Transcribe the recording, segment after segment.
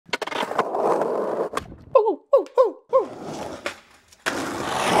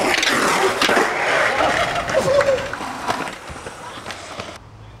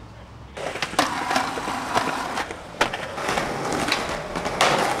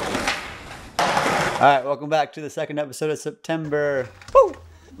Alright, welcome back to the second episode of September. Woo!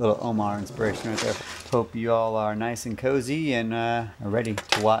 Little Omar inspiration right there. Hope you all are nice and cozy and are ready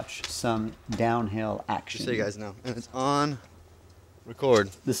to watch some downhill action. Just so you guys know. And it's on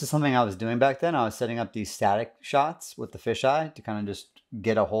record. This is something I was doing back then. I was setting up these static shots with the fisheye to kind of just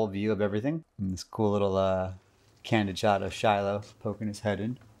get a whole view of everything. And this cool little candid shot of Shiloh poking his head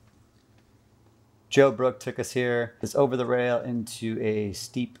in. Joe Brook took us here. It's over the rail into a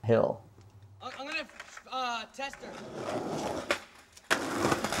steep hill. I'm gonna test her.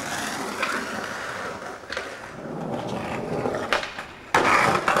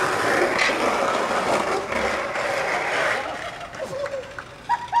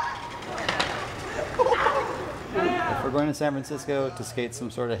 If we're going to San Francisco to skate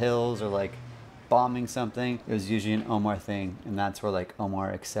some sort of hills or like bombing something, it was usually an Omar thing, and that's where like Omar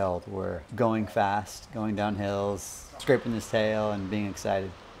excelled. We're going fast, going down hills, scraping his tail and being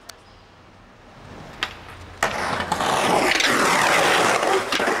excited.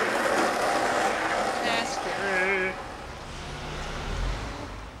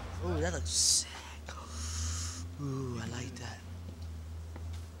 Ooh, that looks sick. Ooh, I like that.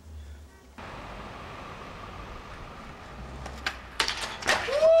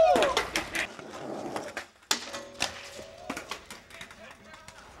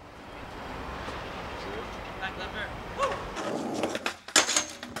 Back lever.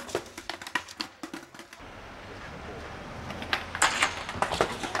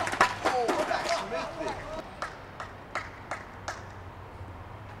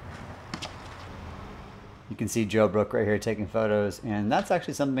 You can see Joe Brook right here taking photos, and that's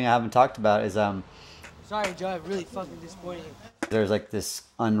actually something I haven't talked about is Sorry, Joe, I really fucking disappointed you. there's like this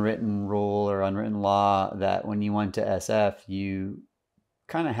unwritten rule or unwritten law that when you went to SF, you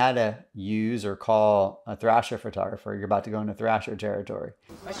kind of had to use or call a thrasher photographer. You're about to go into thrasher territory.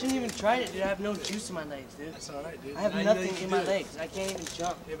 I shouldn't even try it, dude. I have no juice in my legs, dude. That's alright, dude. I have nothing in my legs. I can't even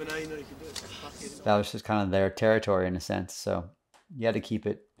jump. Yeah, but now you know you can do it. So fuck it. That was just kind of their territory in a sense. So you had to keep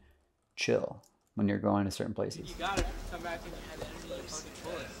it chill when you're going to certain places. You got it. Come back and you had the energy to fucking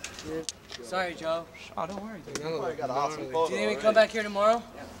pull it. Dude. Sorry, Joe. Oh, don't worry, dude. I got an awesome Do you think we can come back here tomorrow?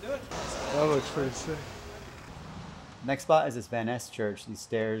 That looks pretty sick. Next spot is this Van Ness church. These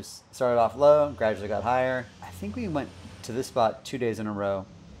stairs started off low, gradually got higher. I think we went to this spot 2 days in a row.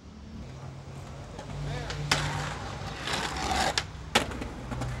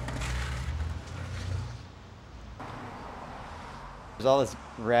 There's all this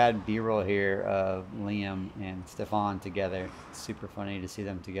rad B-roll here of Liam and Stefan together. It's super funny to see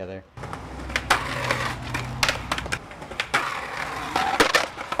them together.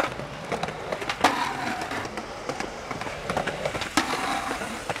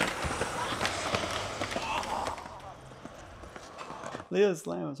 Leo's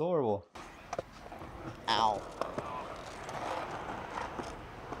slam was horrible. Ow.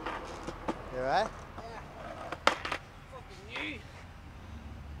 You alright?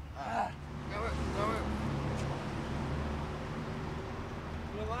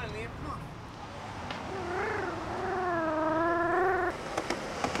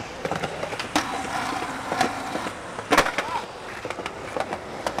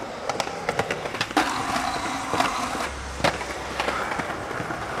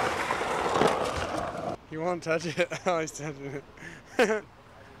 You won't touch it? I always touching it. Bleh.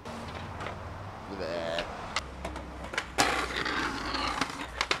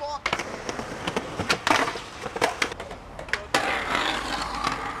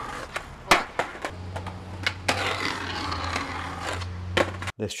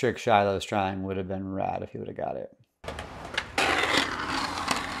 This trick Shiloh's trying would have been rad if he would have got it.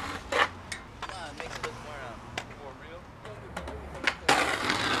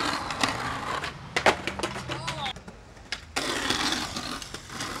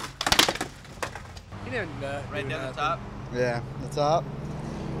 He didn't Right down the top. Yeah, the top.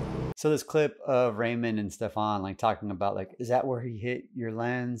 So this clip of Raymond and Stefan like talking about like, is that where he hit your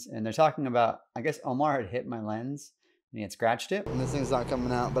lens? And they're talking about, I guess Omar had hit my lens and he had scratched it. And this thing's not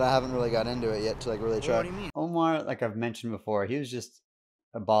coming out, but I haven't really got into it yet to like really try. What do you mean? Omar, like I've mentioned before, he was just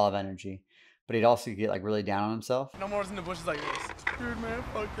a ball of energy, but he'd also get like really down on himself. No more in the bushes like this. Dude, man,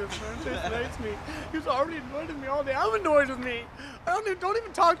 fuck this, man. Chase hates me. He's already annoyed with me all day. I'm annoyed with me. Don't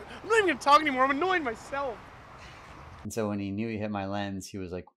even talk. I'm not even gonna talk anymore. I'm annoying myself. And so when he knew he hit my lens, he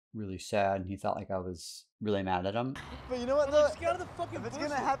was like really sad and he thought like I was really mad at him. But you know what though? Just get out of the fucking If it's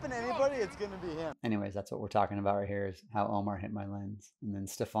bushes. gonna happen to anybody, it's gonna be him. Anyways, that's what we're talking about right here is how Omar hit my lens. And then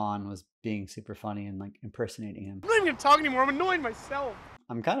Stefan was being super funny and like impersonating him. I'm not even gonna talk anymore. I'm annoying myself.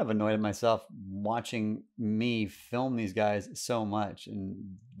 I'm kind of annoyed at myself watching me film these guys so much,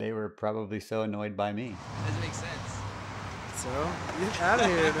 and they were probably so annoyed by me. Doesn't make sense. So, get out of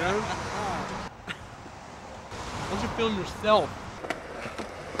here, dude. Why don't you film yourself?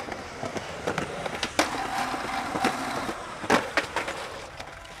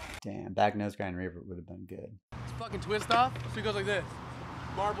 Damn, back nose grind reaver would have been good. Let's fucking twist off. So it goes like this.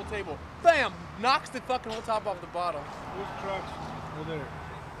 Marble table. Bam! Knocks the fucking whole top off the bottom. Which trucks? Over there.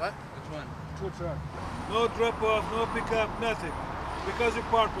 What? Which one? Two trucks. No drop off, no pickup, nothing. Because you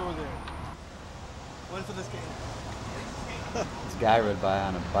parked over there. One for the skate. This guy rode by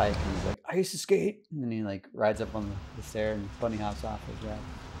on a bike and he's like, I used to skate. And then he like rides up on the stair and bunny hops off his ride.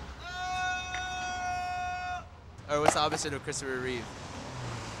 Or what's the opposite of Christopher Reeve?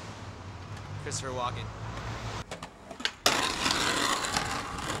 Christopher Walken.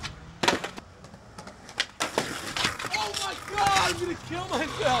 Oh my god, I'm gonna kill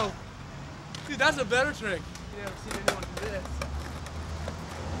myself! Dude, that's a better trick. You never seen anyone do this.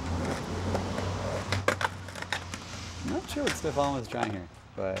 I'm not sure what Stefan was trying here,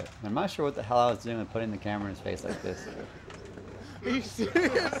 but I'm not sure what the hell I was doing with putting the camera in his face like this. Are you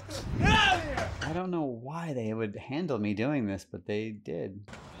serious? Get out of here! I don't know why they would handle me doing this, but they did.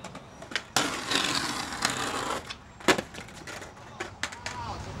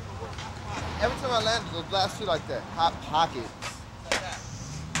 Every time I land, they'll blast you like that. Hot pockets.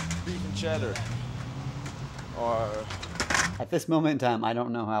 Beef and cheddar. Or... At this moment in time, I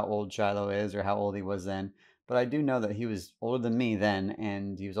don't know how old Shiloh is or how old he was then, but I do know that he was older than me then,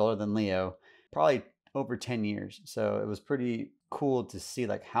 and he was older than Leo, probably over 10 years. So it was pretty cool to see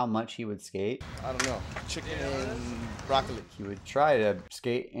like how much he would skate. I don't know. Chicken and broccoli. He would try to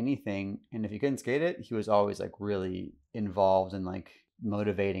skate anything, and if he couldn't skate it, he was always like really involved and like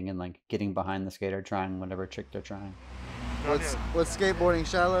motivating and like getting behind the skater, trying whatever trick they're trying. What's skateboarding,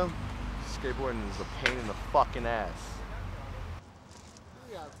 Shiloh? Skateboarding is a pain in the fucking ass.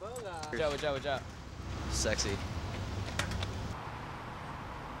 Watch out. Sexy.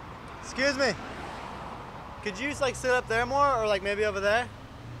 Excuse me. Could you like sit up there more, or like maybe over there?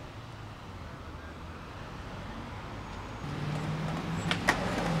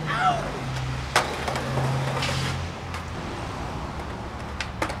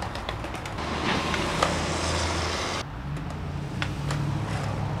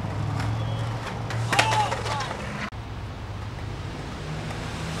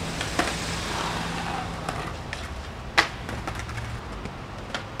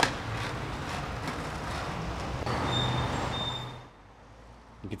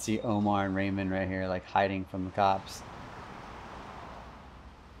 You could see Omar and Raymond right here like hiding from the cops.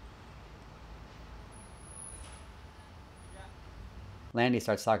 Landy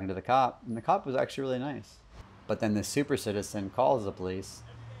starts talking to the cop, and the cop was actually really nice. But then the super citizen calls the police.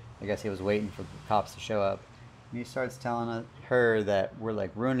 I guess he was waiting for the cops to show up. And he starts telling her that we're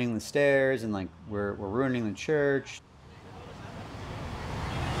like ruining the stairs and like we're ruining the church.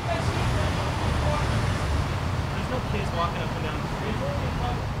 There's no kids walking up and down the street.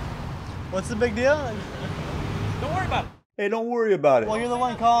 What's the big deal? Don't worry about it. Hey, don't worry about it. Well, you're the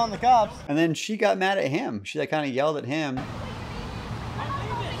one calling the cops. And then she got mad at him. She like kind of yelled at him.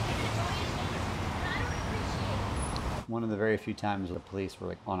 One of the very few times the police were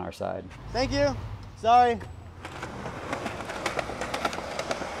like on our side. Thank you. Sorry.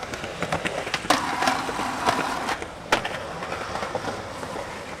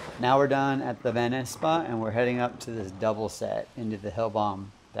 Now we're done at the Van Ness spot, and we're heading up to this double set into the hill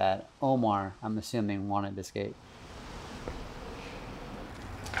bomb that Omar, I'm assuming, wanted to skate.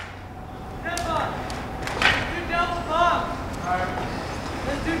 Let's do double bomb.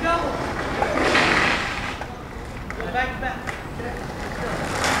 Let's do double. Back to back.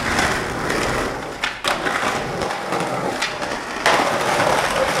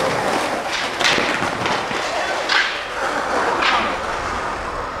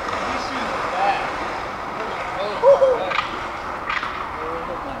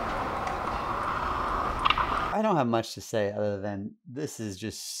 I don't have much to say other than this is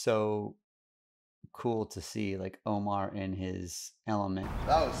just so cool to see like Omar in his element.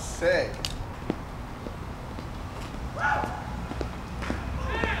 That was sick.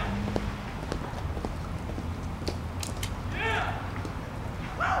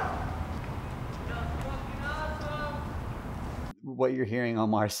 What you're hearing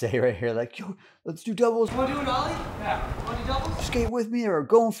Omar say right here, like, yo, let's do doubles. Want to do an ollie? Yeah. Want to do doubles? Skate with me or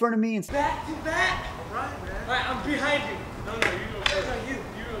go in front of me and Back to back. All right, man. All right, I'm behind you. No, you go first. No, you go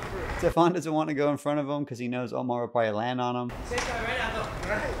first. Stefan doesn't want to go in front of him because he knows Omar will probably land on him. Same time right now, go. All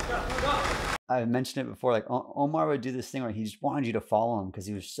right, go. I mentioned it before, like Omar would do this thing where he just wanted you to follow him because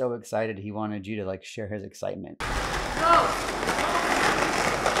he was so excited. He wanted you to like share his excitement. Go!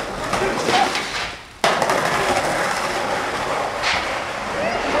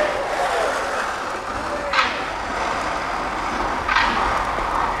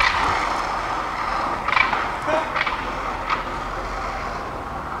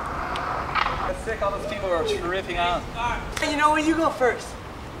 Sick, all those people are ripping out. You know what? You go first.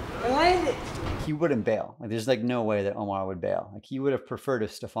 And land it. He wouldn't bail. Like there's like no way that Omar would bail. Like he would have preferred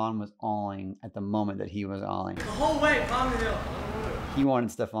if Stefan was alling at the moment that he was alling. The whole way, bomb the hill. He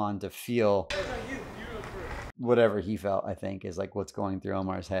wanted Stefan to feel whatever he felt, I think, is like what's going through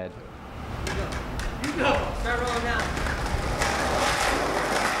Omar's head. You go. Start rolling down.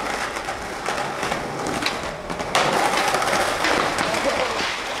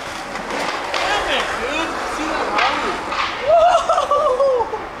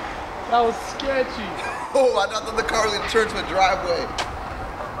 That was sketchy. Oh, I thought the car was gonna turn to a driveway.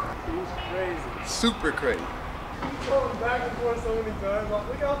 It was crazy. Super crazy. He's going back and forth so many times. Like,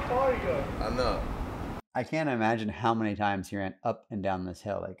 look how far he goes. I know. I can't imagine how many times he ran up and down this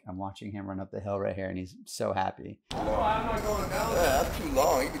hill. Like I'm watching him run up the hill right here and he's so happy. Oh, I'm not going down. Yeah, that's too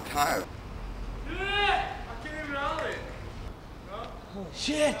long. You'd be tired. Do it! I can't even hold it. No? Oh,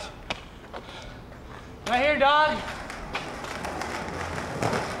 shit. Right here, dog.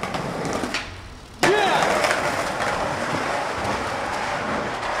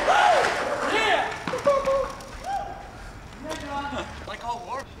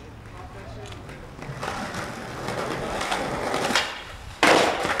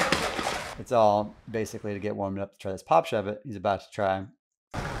 It's all basically to get warmed up to try this pop shove it he's about to try.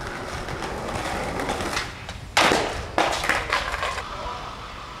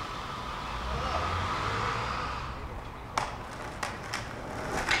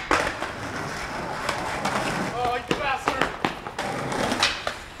 Oh, you bastard!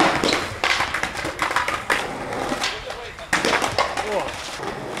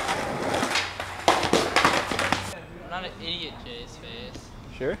 I'm not an idiot, Jay's face.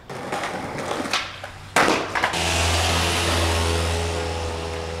 Sure.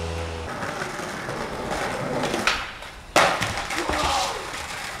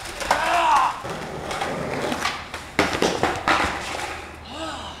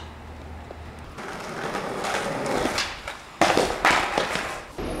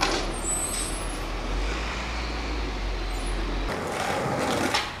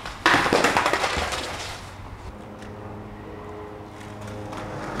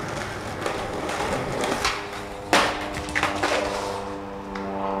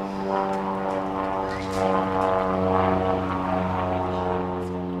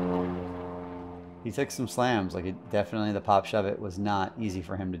 He took some slams. Like definitely the pop shove it was not easy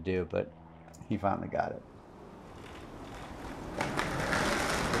for him to do, but he finally got it.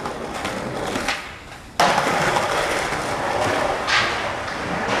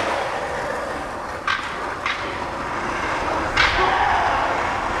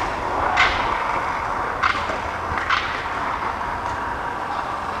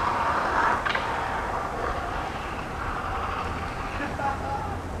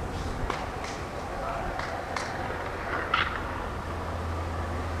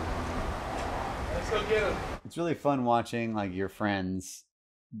 It's really fun watching like your friends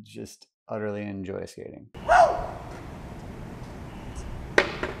just utterly enjoy skating.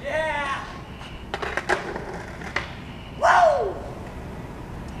 Yeah! Woo!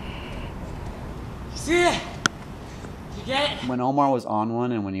 See it? You get it? When Omar was on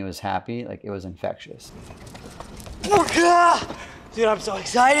one and when he was happy, like it was infectious. Dude, I'm so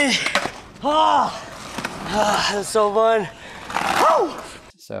excited. That was so fun.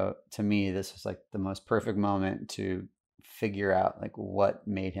 So to me, this was like the most perfect moment to figure out like what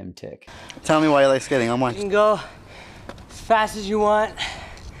made him tick. Tell me why you like skating. I'm one. You can go as fast as you want,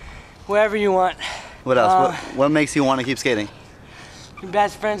 wherever you want. What else? What makes you want to keep skating? Your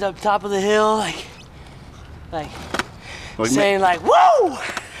best friend's up top of the hill, like saying like, whoa!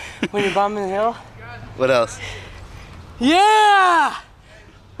 When you're bombing the hill. What else? Yeah!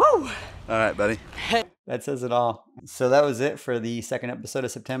 Woo! All right, buddy. That says it all. So that was it for the second episode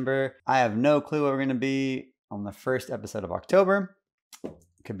of September. I have no clue where we're going to be on the first episode of October.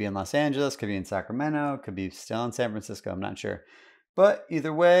 Could be in Los Angeles, could be in Sacramento, could be still in San Francisco. I'm not sure. But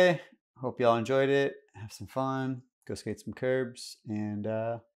either way, hope y'all enjoyed it. Have some fun. Go skate some curbs. And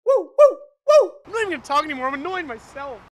woo, woo, woo! I'm not even going to talk anymore. I'm annoying myself.